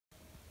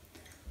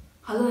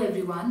Hello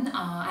everyone,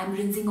 I'm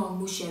Rinzing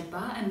Ongmu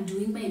Sherpa. I'm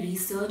doing my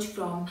research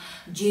from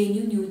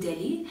JNU New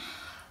Delhi.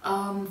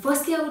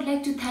 Firstly, I would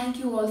like to thank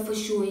you all for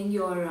showing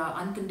your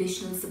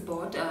unconditional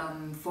support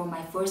for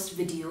my first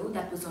video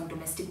that was on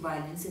domestic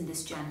violence in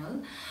this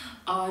channel.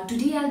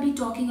 Today I'll be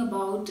talking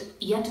about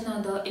yet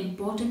another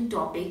important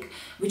topic,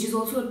 which is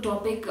also a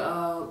topic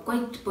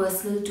quite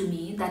personal to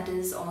me, that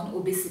is on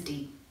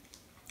obesity.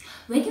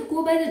 When you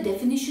go by the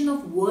definition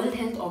of World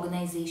Health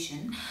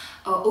Organization,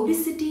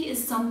 obesity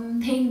is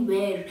something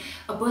where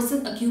a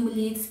person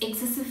accumulates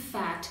excessive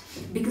fat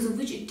because of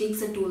which it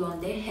takes a toll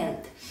on their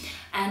health.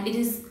 And it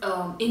is,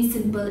 in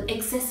simple,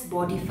 excess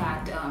body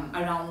fat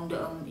around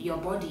your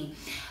body.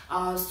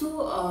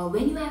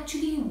 When you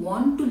actually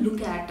want to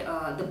look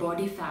at the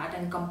body fat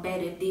and compare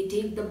it, they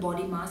take the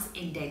body mass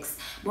index.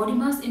 Body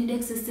mass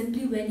index is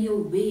simply when your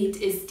weight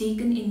is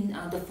taken in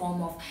the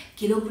form of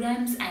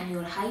kilograms and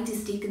your height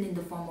is taken in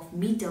the form of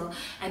meter,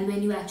 and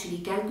when you actually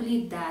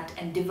calculate that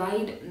and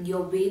divide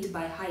your weight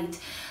by height,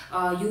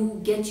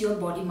 you get your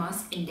body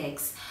mass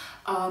index.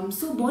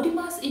 So body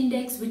mass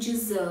index, which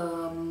is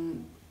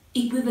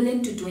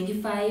equivalent to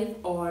 25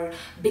 or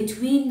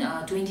between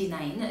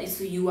 29,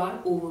 so you are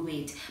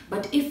overweight.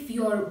 But if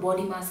your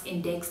body mass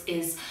index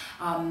is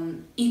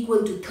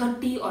equal to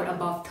 30 or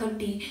above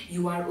 30,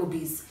 you are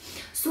obese.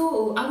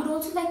 So I would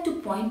also like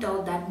to point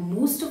out that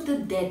most of the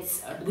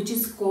deaths which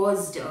is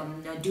caused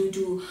due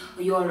to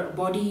your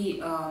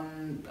body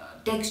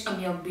texture,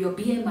 your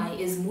BMI,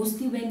 is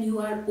mostly when you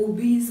are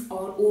obese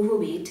or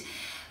overweight.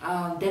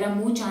 There are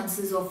more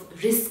chances of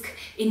risk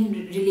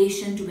in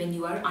relation to when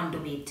you are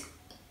underweight.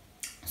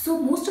 So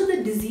most of the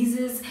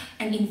diseases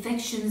and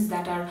infections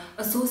that are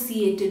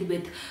associated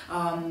with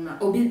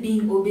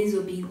being obese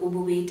or being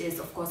overweight is,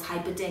 of course,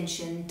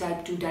 hypertension,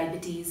 type 2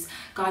 diabetes,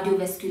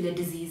 cardiovascular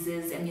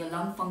diseases, and your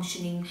lung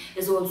functioning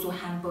is also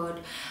hampered,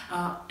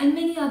 and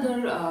many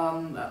other,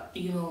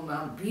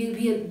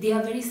 they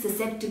are very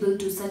susceptible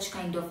to such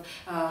kind of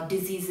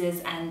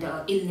diseases and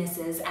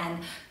illnesses,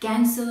 and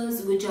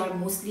cancers, which are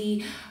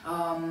mostly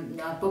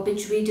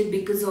perpetuated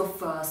because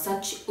of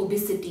such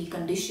obesity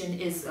condition,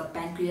 is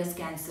pancreas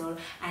cancer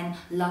and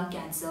lung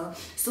cancer.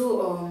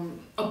 So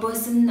a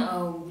person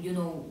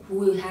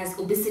who has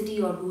obesity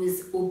or who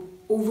is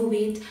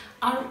overweight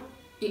are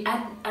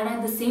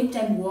at the same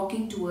time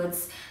walking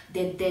towards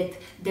their death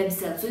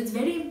themselves. So it's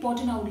very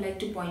important, I would like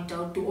to point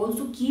out, to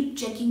also keep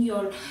checking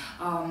your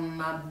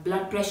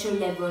blood pressure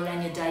level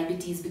and your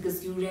diabetes,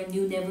 because you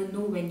never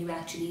know when you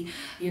actually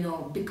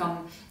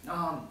become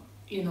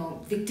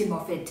victim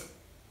of it.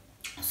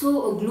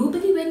 So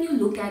globally, when you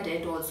look at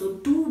it, also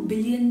 2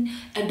 billion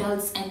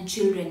adults and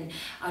children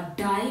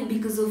die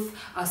because of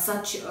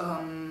such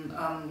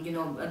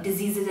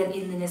diseases and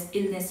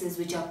illnesses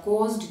which are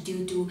caused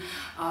due to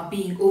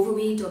being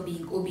overweight or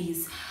being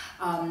obese.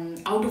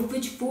 Out of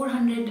which 4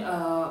 million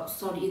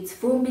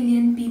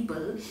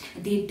people,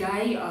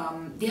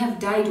 they have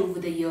died over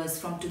the years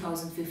from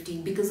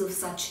 2015 because of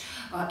such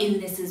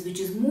illnesses, which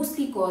is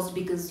mostly caused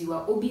because you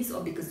are obese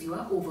or because you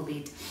are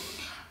overweight.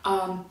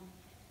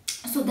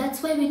 So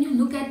that's why when you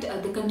look at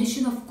the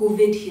condition of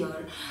COVID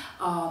here,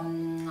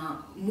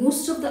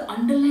 most of the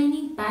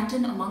underlying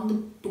pattern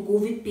among the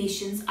COVID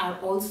patients are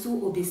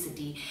also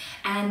obesity,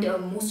 and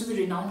most of the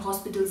renowned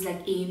hospitals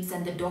like AIMS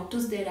and the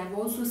doctors there have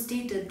also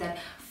stated that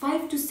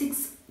 5 to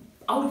 6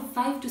 out of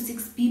 5 to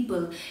 6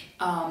 people who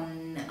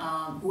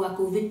are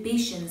COVID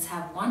patients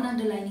have one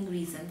underlying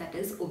reason, that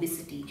is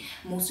obesity.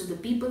 Most of the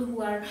people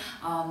who are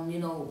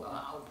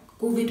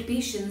COVID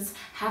patients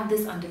have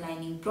this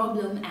underlying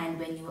problem, and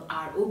when you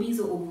are obese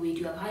or overweight,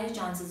 you have higher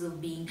chances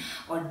of being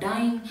or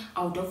dying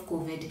out of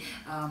COVID,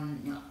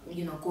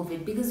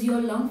 COVID, because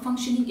your lung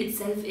functioning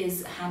itself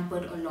is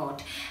hampered a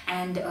lot,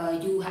 and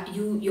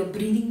your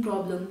breathing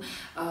problem,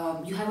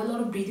 you have a lot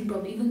of breathing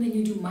problem. Even when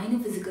you do minor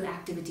physical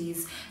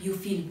activities, you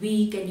feel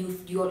weak and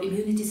your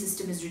immunity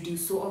system is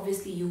reduced. So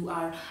obviously you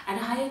are at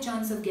a higher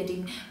chance of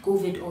getting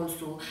COVID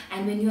also.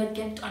 And when you are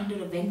kept under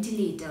a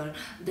ventilator,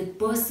 the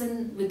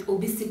person with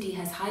obesity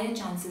has higher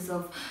chances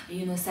of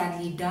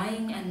sadly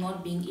dying and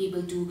not being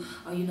able to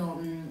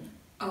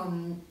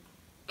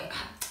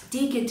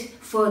take it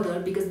further,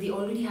 because they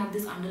already have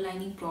this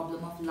underlying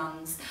problem of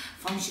lungs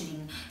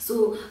functioning.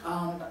 So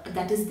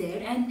that is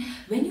there. And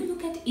when you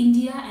look at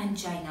India and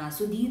China,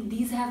 so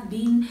these have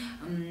been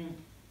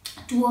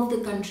two of the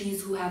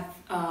countries who have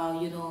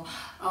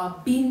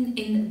been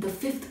in the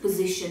 5th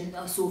position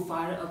so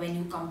far when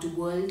you come to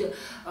world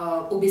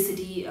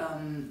obesity.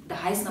 The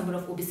highest number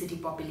of obesity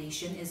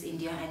population is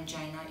India, and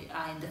China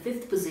are in the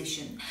 5th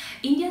position.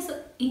 India,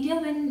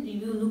 when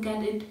you look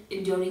at it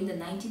during the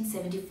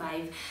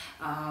 1975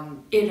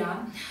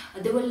 era,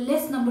 there were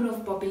less number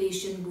of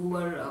population who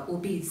were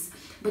obese.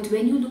 But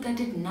when you look at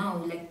it now,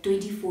 like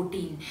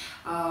 2014,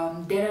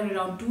 there are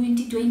around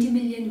 20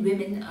 million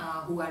women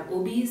who are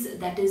obese.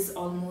 That is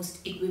almost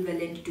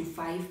equivalent to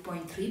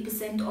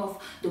 5.3% of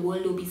the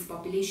world obese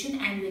population.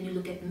 And when you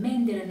look at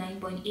men, there are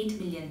 9.8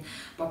 million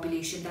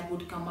population. That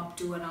would come up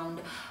to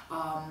around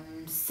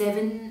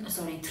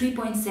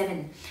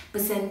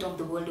 3.7% of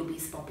the world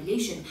obese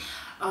population.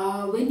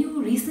 When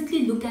you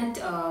recently look at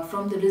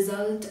from the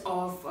research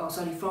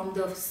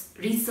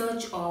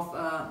of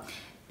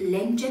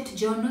Lancet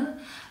journal,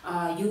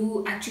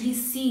 you actually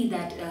see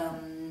that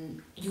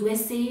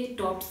USA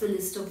tops the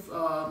list of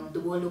the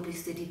world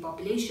obesity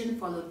population,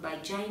 followed by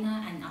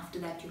China, and after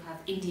that you have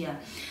India.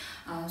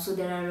 So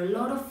there are a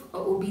lot of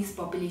obese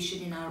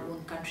population in our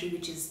own country,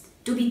 which is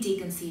to be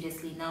taken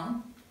seriously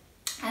now.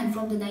 And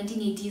from the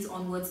 1980s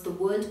onwards, the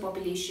world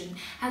population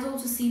has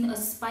also seen a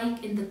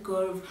spike in the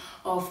curve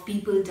of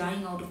people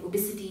dying out of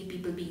obesity,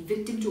 people being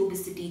victim to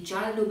obesity.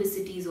 Child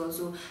obesity is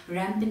also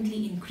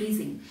rampantly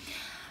increasing.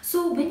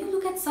 So when you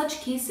look at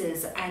such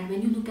cases and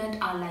when you look at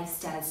our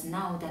lifestyles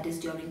now, that is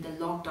during the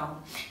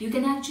lockdown, you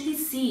can actually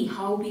see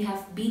how we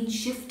have been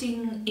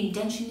shifting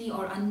intentionally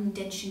or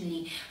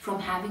unintentionally from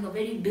having a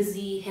very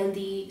busy,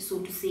 healthy,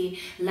 so to say,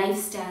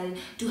 lifestyle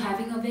to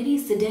having a very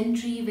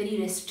sedentary, very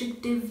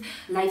restrictive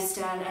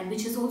lifestyle, and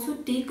which has also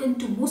taken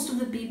to most of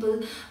the people,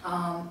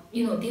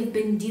 they've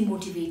been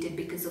demotivated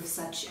because of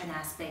such an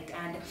aspect.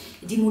 And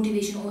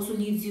demotivation also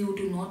leads you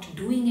to not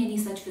doing any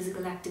such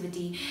physical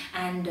activity,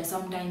 and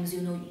sometimes,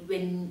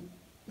 when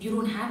you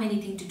don't have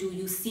anything to do,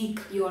 you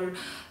seek your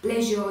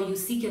pleasure, you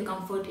seek your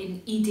comfort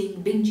in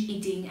eating, binge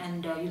eating,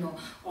 and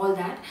all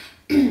that.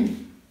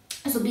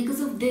 So because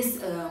of this,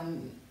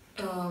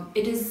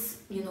 it is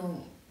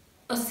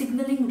a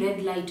signaling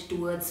red light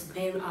towards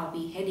where are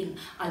we heading,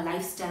 our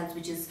lifestyles,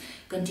 which is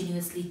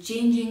continuously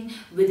changing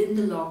within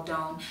the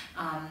lockdown,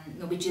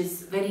 which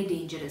is very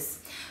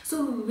dangerous.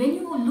 So when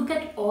you look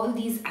at all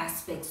these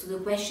aspects, so the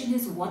question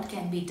is, what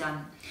can be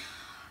done?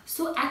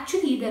 So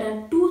actually there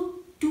are two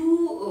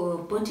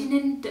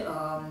pertinent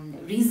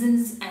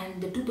reasons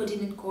and the two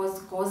pertinent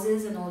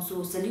causes and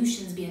also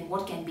solutions behind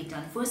what can be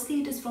done. Firstly,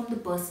 it is from the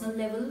personal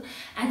level,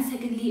 and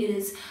secondly, it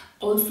is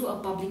also a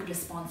public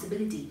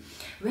responsibility.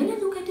 When you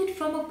look at it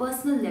from a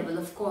personal level,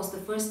 of course, the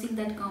first thing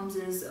that comes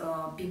is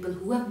people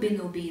who have been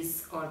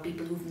obese or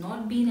people who've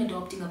not been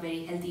adopting a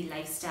very healthy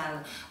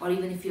lifestyle, or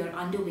even if you're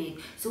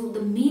underweight. So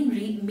the main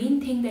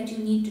thing that you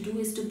need to do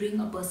is to bring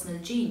a personal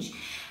change.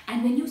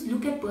 And when you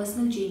look at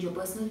personal change, your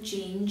personal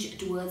change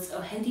towards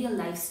a healthier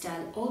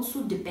lifestyle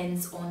also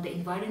depends on the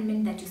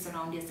environment that you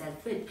surround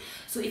yourself with.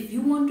 So if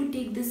you want to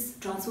take this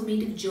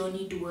transformative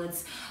journey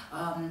towards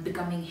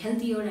becoming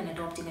healthier and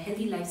adopting a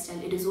healthy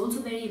lifestyle, it is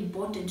also very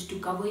important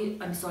to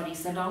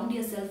surround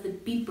yourself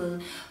with people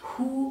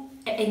who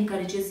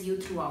encourages you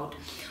throughout.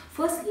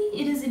 Firstly,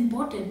 it is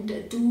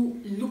important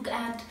to look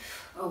at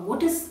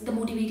what is the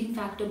motivating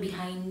factor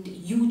behind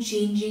you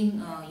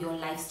changing your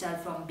lifestyle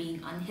from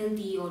being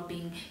unhealthy or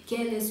being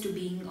careless to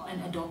being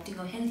and adopting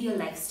a healthier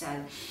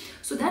lifestyle.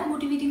 So that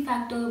motivating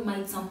factor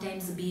might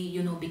sometimes be,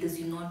 because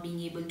you're not being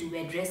able to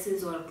wear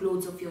dresses or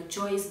clothes of your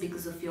choice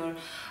because of your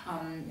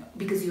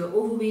because you're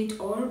overweight,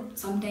 or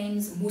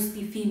sometimes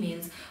mostly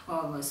females,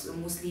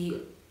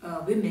 mostly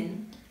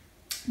women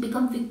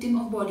become victim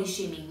of body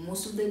shaming.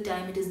 Most of the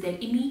time it is their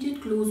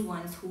immediate close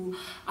ones who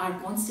are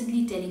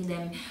constantly telling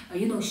them,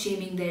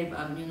 shaming their,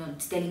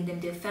 telling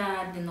them they're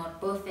fat, they're not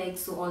perfect,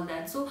 so all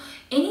that. So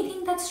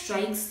anything that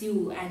strikes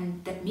you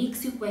and that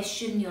makes you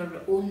question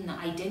your own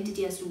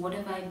identity as to what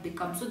have I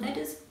become, so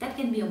that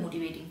can be a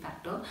motivating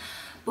factor.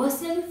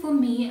 Personally, for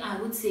me,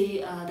 I would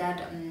say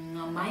that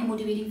my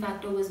motivating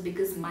factor was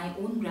because my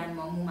own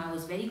grandmom, whom I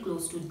was very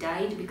close to,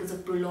 died because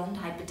of prolonged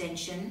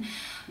hypertension,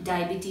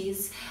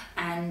 diabetes,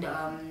 and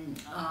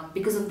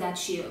because of that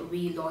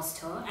we lost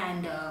her.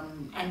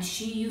 And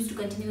she used to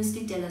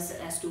continuously tell us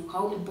as to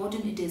how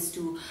important it is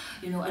to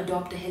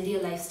adopt a healthier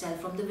lifestyle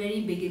from the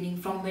very beginning,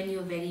 from when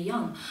you're very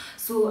young.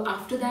 So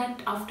after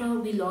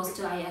we lost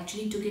her, I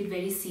actually took it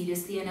very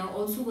seriously, and I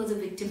also was a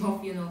victim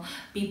of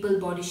people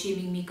body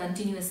shaming me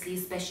continuously,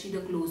 especially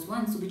the close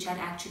ones, which had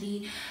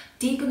actually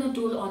taken a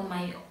toll on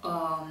my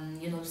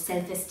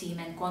self-esteem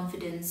and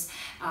confidence.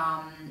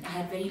 I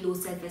had very low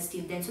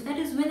self-esteem then. So that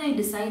is when I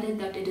decided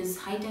that it is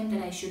high time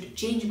that I should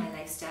change my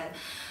lifestyle.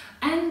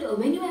 And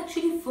when you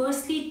actually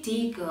firstly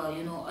take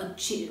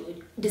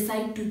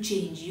decide to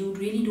change, you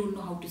really don't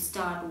know how to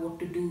start, what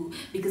to do,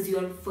 because you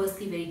are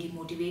firstly very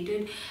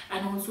demotivated,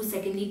 and also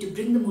secondly, to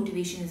bring the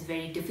motivation is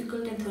very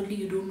difficult, and thirdly,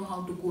 you don't know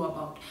how to go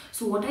about.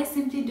 So what I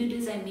simply did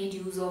is I made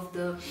use of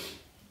the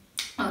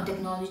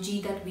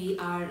technology that we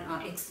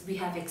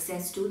have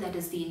access to, that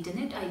is the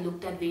internet. I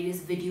looked at various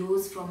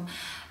videos from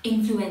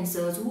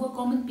influencers who are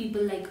common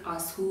people like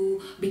us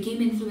who became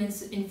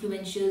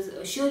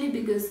influencers surely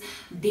because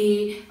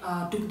they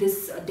took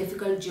this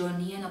difficult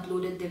journey and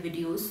uploaded their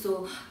videos.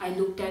 So I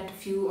looked at a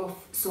few of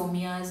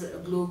Soumya's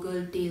Glow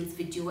Girl Tales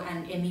video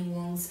and Emmy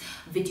Wong's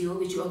video,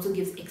 which also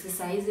gives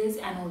exercises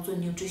and also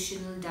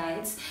nutritional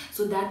diets.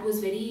 So that was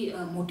very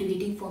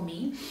motivating for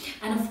me.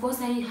 And of course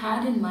I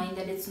had in mind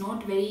that it's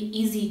not very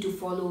easy to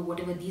follow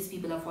whatever these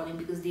people are following,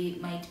 because they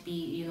might be,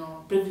 you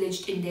know,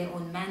 privileged in their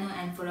own manner,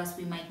 and for us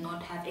we might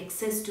not have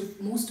access to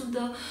most of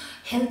the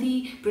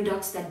healthy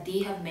products that they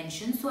have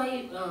mentioned. So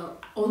I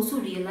also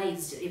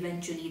realized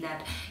eventually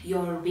that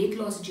your weight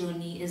loss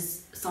journey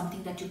is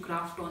something that you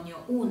craft on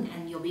your own,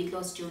 and your weight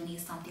loss journey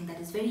is something that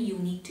is very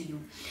unique to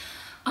you.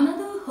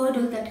 Another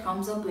hurdle that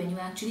comes up when you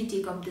actually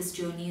take up this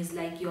journey is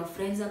like your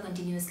friends are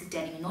continuously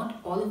telling you, not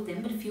all of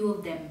them but few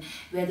of them,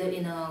 whether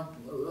in a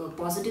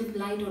positive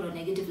light or a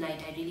negative light,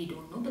 I really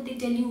don't know, but they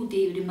tell you,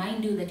 they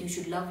remind you that you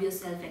should love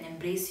yourself and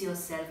embrace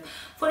yourself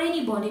for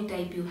any body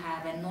type you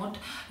have, and not,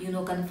 you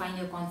know, confine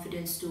your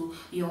confidence to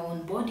your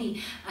own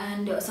body.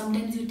 And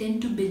sometimes you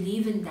tend to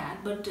believe in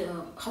that, but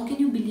how can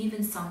you believe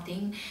in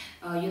something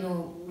you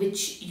know,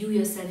 which you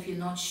yourself you're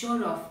not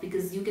sure of?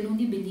 Because you can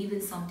only believe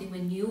in something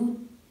when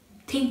you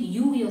think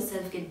you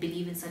yourself can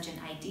believe in such an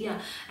idea,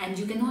 and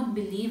you cannot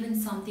believe in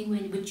something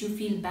which you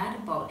feel bad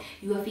about.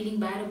 You are feeling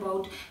bad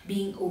about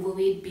being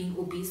overweight, being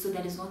obese, so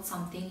that is not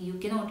something. You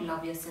cannot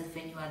love yourself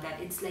when you are that.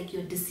 It's like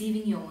you're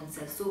deceiving your own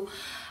self. So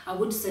I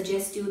would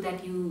suggest you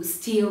that you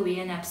stay away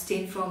and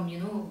abstain from, you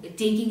know,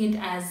 taking it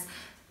as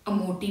a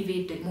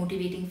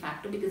motivating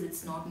factor, because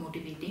it's not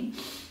motivating.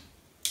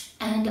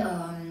 And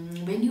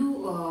when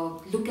you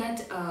look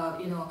at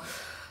you know,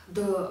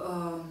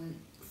 the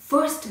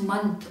first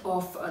month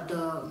of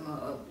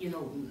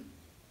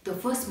the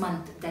first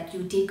month that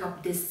you take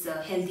up this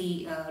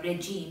healthy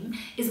regime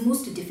is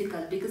most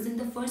difficult, because in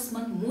the first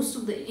month, most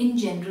of the, in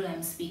general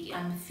I'm speaking,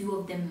 and few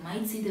of them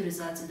might see the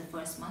results in the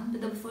first month,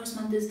 but the first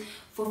month is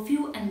for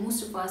few and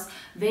most of us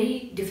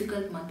very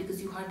difficult month,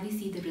 because you hardly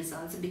see the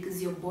results,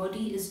 because your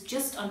body is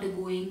just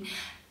undergoing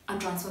a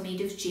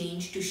transformative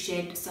change to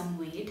shed some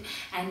weight.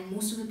 And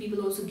most of the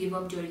people also give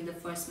up during the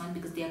first month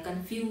because they are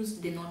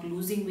confused, they're not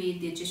losing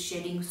weight, they're just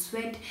shedding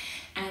sweat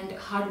and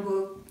hard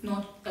work,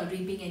 not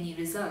reaping any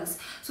results,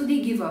 so they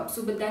give up.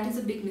 So but that is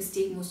a big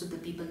mistake most of the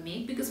people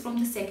make, because from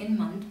the second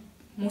month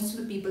most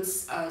of the people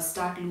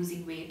start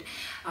losing weight.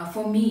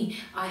 For me,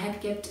 I had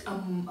kept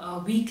a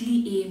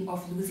weekly aim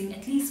of losing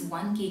at least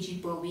 1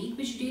 kg per week,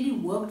 which really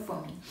worked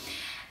for me.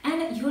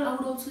 And here I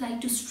would also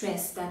like to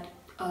stress that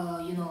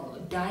you know,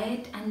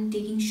 diet and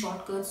taking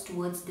shortcuts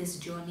towards this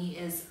journey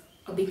is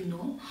a big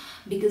no,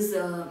 because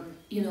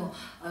you know,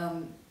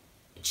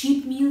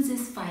 cheat meals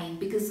is fine,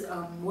 because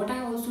what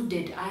I also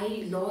did,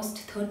 I lost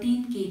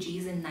 13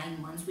 kgs in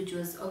 9 months, which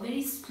was a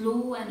very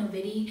slow and a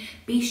very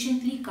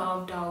patiently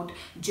carved out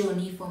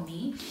journey for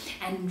me,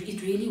 and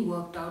it really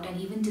worked out.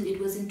 And even till it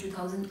was in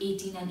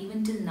 2018, and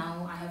even till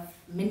now I have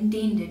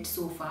maintained it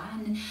so far.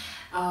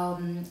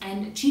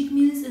 And cheat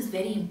meals is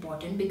very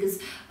important,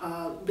 because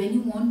when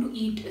you want to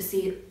eat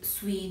say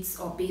sweets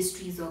or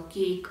pastries or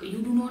cake, you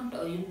do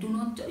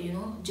not you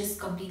know, just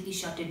completely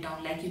shut it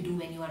down like you do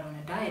when you are on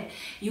a diet.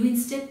 You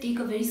instead take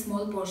a very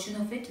small portion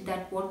of it.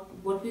 That what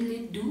will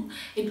it do?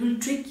 It will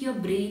trick your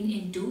brain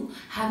into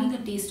having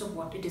a taste of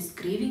what it is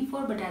craving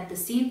for, but at the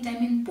same time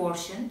in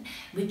portion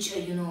which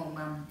you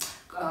know,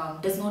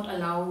 does not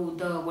allow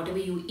the whatever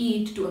you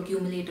eat to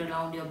accumulate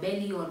around your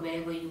belly or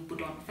wherever you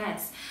put on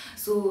fats.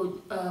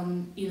 So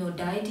you know,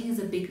 dieting is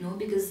a big no,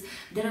 because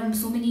there are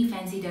so many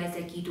fancy diets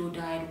like keto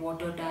diet,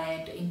 water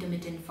diet,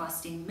 intermittent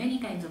fasting, many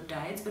kinds of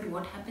diets. But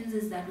what happens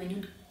is that when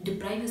you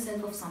deprive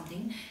yourself of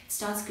something, it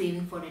starts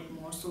craving for it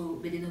more. So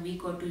within a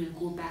week or two, you'll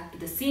go back to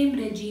the same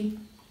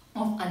regime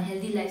of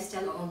unhealthy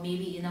lifestyle, or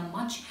maybe in a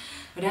much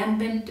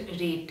rampant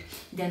rate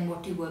than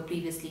what you were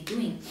previously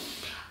doing.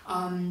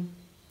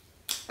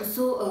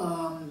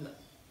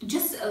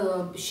 Just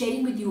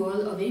sharing with you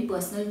all a very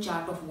personal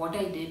chart of what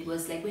I did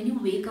was like, when you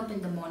wake up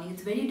in the morning,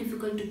 it's very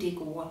difficult to take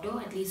water,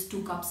 at least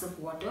 2 cups of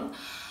water,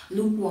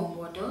 lukewarm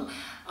water.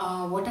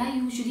 What I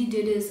usually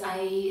did is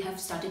I have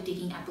started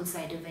taking apple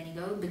cider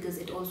vinegar, because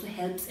it also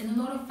helps in a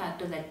lot of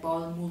factors like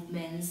bowel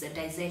movements,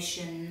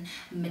 digestion,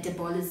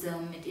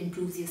 metabolism. It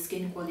improves your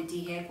skin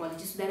quality, hair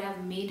quality, so that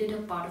I've made it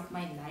a part of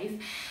my life.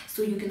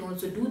 So you can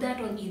also do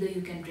that, or either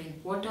you can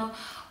drink water.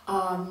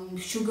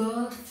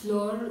 Sugar,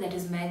 flour, that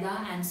is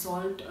maida, and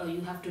salt,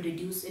 you have to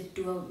reduce it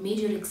to a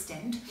major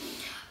extent.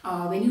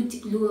 When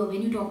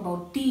you talk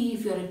about tea,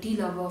 if you're a tea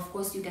lover, of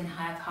course you can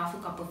have half a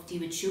cup of tea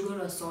with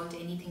sugar or salt,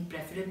 anything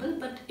preferable,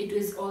 but it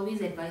is always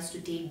advised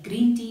to take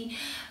green tea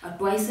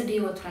twice a day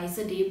or thrice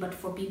a day. But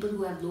for people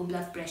who have low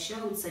blood pressure,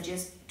 I would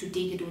suggest to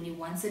take it only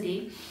once a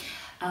day.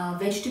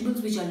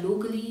 Vegetables which are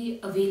locally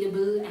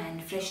available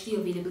and freshly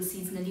available,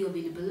 seasonally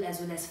available, as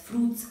well as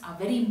fruits are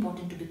very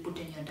important to be put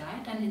in your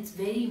diet. And it's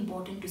very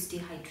important to stay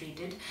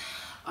hydrated.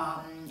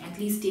 At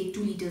least take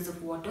 2 liters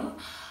of water.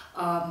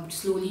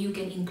 Slowly you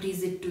can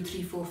increase it to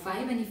 3, 4,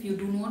 5. And if you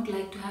do not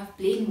like to have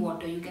plain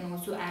water, you can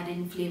also add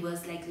in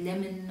flavors like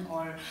lemon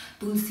or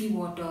tulsi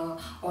water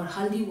or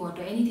haldi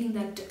water, anything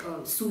that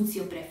suits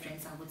your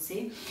preference, I would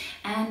say.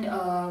 And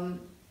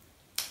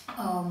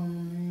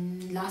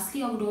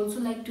lastly, I would also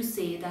like to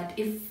say that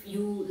if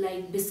you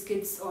like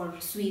biscuits or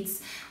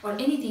sweets or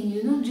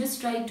anything,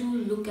 just try to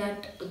look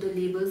at the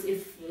labels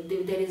if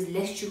there is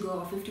less sugar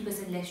or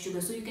 50% less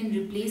sugar, so you can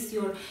replace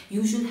your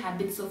usual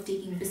habits of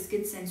taking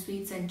biscuits and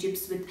sweets and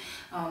chips with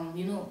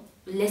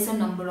lesser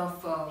number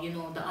of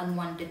the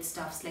unwanted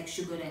stuffs like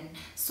sugar and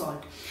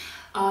salt.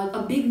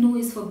 A big no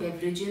is for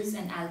beverages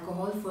and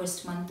alcohol.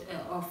 First month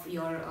of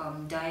your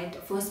diet,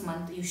 first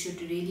month you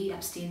should really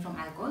abstain from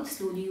alcohol.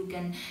 Slowly you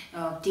can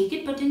take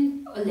it, but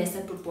in a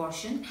lesser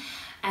proportion.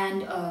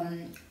 And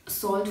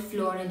salt,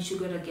 flour and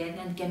sugar again,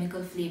 and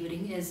chemical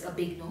flavoring is a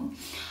big no.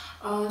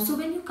 So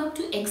when you come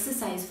to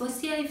exercise,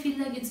 firstly I feel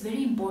like it's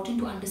very important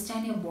to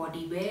understand your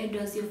body. Where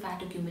does your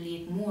fat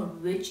accumulate more?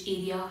 Which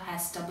area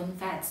has stubborn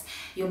fats?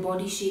 Your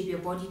body shape, your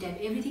body type,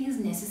 everything is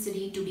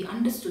necessary to be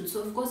understood.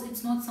 So of course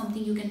it's not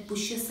something you can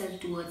push yourself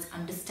towards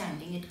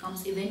understanding. It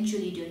comes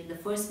eventually during the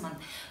first month.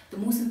 The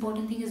most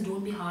important thing is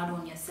don't be hard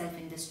on yourself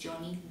in this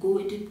journey. Go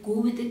with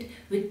it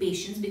with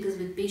patience, because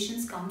with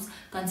patience comes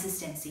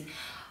consistency.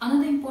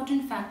 Another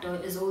important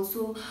factor is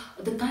also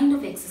the kind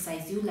of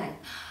exercise you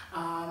like.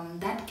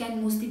 That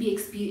can mostly be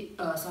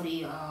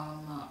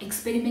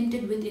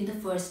experimented with in the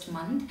first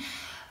month.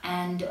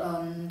 And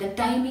the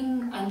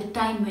timing and the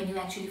time when you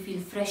actually feel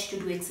fresh to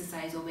do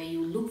exercise, or where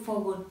you look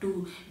forward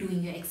to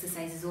doing your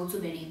exercise, is also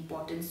very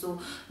important. So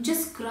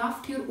just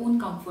craft your own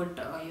comfort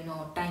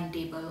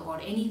timetable, or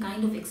any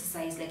kind of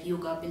exercise like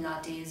yoga,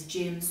 pilates,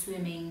 gym,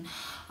 swimming,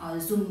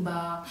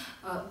 zumba.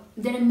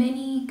 There are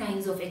many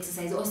kinds of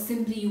exercise. Or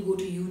simply you go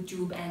to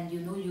YouTube and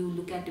you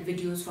look at the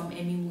videos from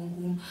Emmy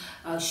Moon,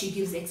 whom she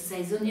gives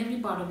exercise on every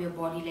part of your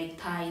body, like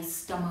thighs,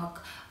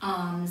 stomach,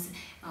 arms,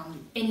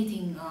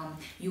 anything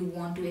you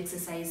want to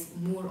exercise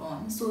more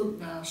on. So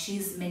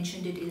she's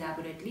mentioned it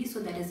elaborately, so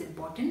that is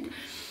important.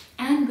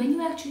 And when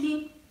you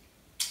actually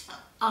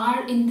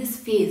are in this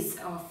phase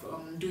of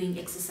doing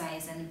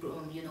exercise and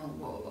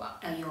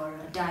your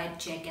diet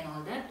check and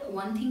all that,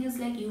 one thing is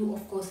like you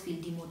of course feel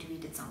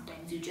demotivated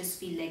sometimes. You just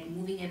feel like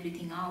moving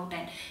everything out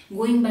and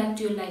going back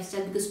to your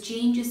lifestyle, because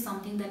change is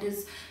something that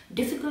is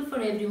difficult for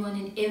everyone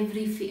in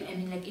every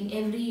in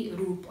every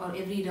group or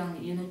every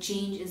rung.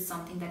 Change is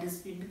something that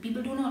is,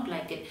 people do not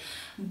like it.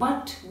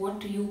 But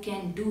what you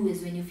can do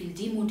is, when you feel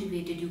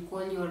demotivated, you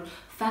call your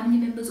family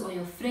members or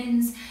your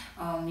friends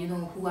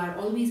who are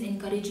always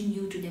encouraging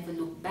you to never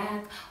look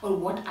back. Or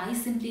what I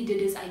simply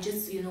did is, I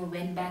just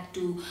went back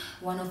to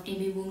one of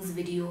Amy Woong's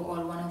video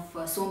or one of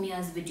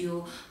Soumya's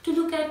video to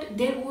look at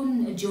their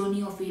own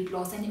journey of weight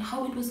loss, and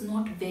how it was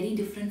not very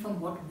different from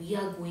what we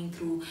are going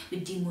through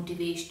with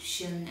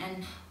demotivation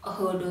and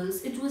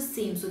hurdles. It was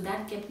same, so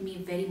that kept me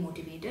very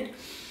motivated.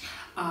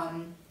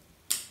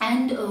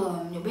 And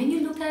when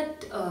you look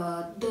at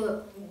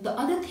the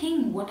other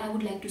thing, what I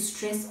would like to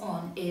stress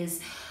on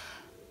is,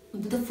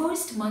 the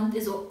first month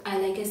is,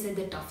 like I said,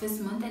 the toughest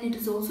month, and it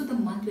is also the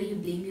month where you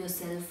blame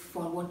yourself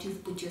for what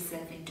you've put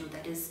yourself into,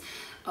 that is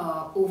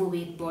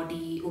overweight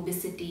body,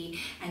 obesity,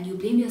 and you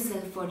blame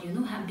yourself for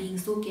being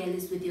so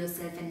careless with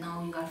yourself, and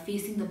now you are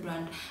facing the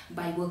brunt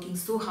by working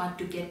so hard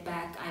to get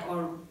back,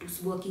 or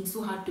working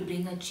so hard to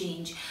bring a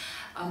change.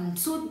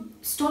 So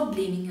stop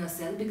blaming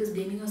yourself, because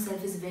blaming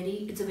yourself is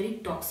it's a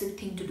very toxic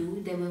thing to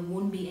do. There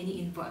won't be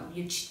any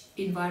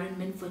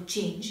environment for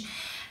change.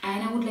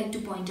 And I would like to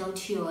point out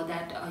here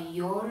that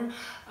your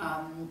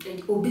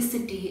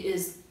obesity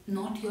is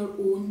not your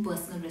own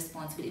personal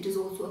responsibility. It is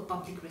also a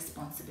public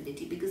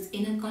responsibility, because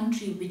in a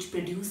country which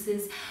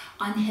produces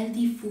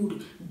unhealthy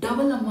food,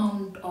 double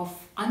amount of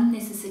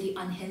unnecessary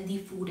unhealthy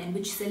food, and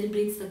which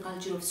celebrates the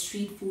culture of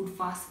street food,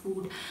 fast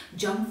food,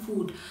 junk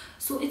food,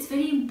 so it's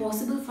very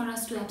impossible for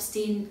us to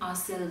abstain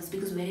ourselves,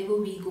 because wherever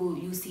we go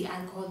you see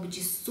alcohol, which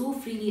is so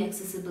freely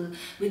accessible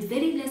with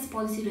very less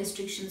policy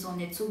restrictions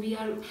on it. So we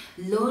are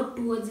lured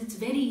towards it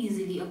very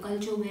easily, a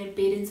culture where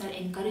parents are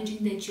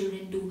encouraging their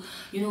children to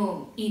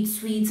eat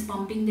sweets,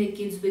 pumping their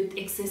kids with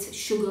excess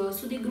sugar,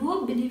 so they grow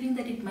up believing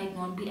that it might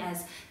not be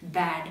as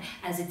bad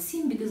as it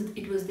seemed, because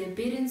it was their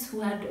parents who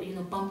had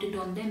pumped it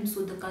on them.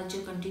 So the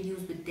culture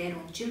continues with their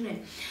own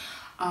children.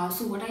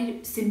 So what I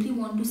simply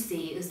want to say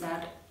is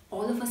that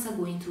all of us are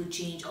going through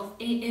change of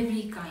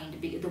every kind.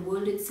 The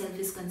world itself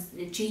is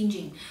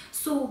changing,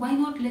 so why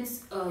not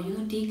let's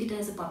take it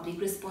as a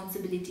public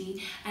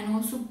responsibility, and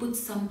also put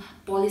some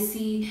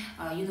policy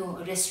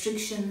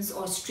restrictions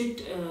or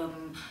strict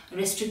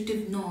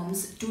restrictive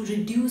norms to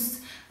reduce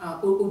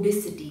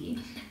obesity,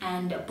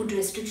 and put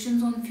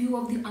restrictions on few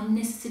of the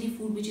unnecessary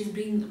food which is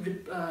being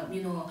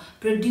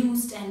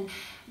produced. And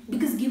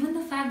because given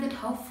the fact that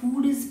how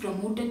food is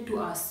promoted to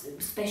us,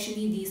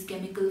 especially these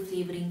chemical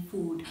flavoring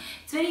food,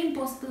 it's very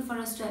impossible for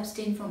us to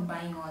abstain from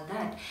buying all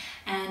that.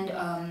 And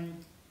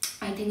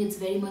I think it's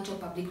very much a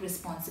public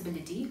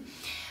responsibility.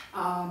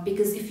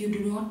 because if you do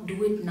not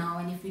do it now,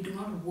 and if we do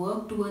not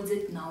work towards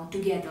it now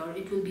together,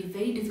 it will be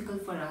very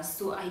difficult for us.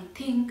 So I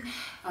think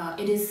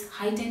it is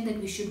high time that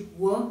we should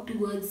work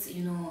towards,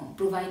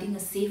 providing a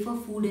safer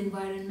food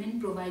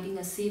environment, providing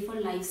a safer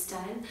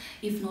lifestyle,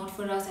 if not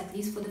for us, at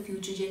least for the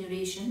future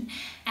generation,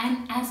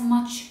 and as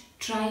much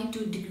try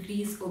to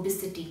decrease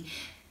obesity.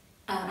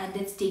 And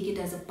let's take it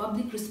as a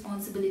public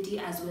responsibility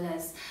as well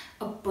as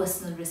a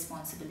personal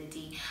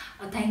responsibility.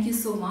 Thank you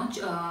so much.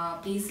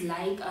 Please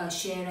like,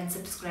 share and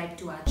subscribe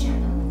to our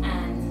channel.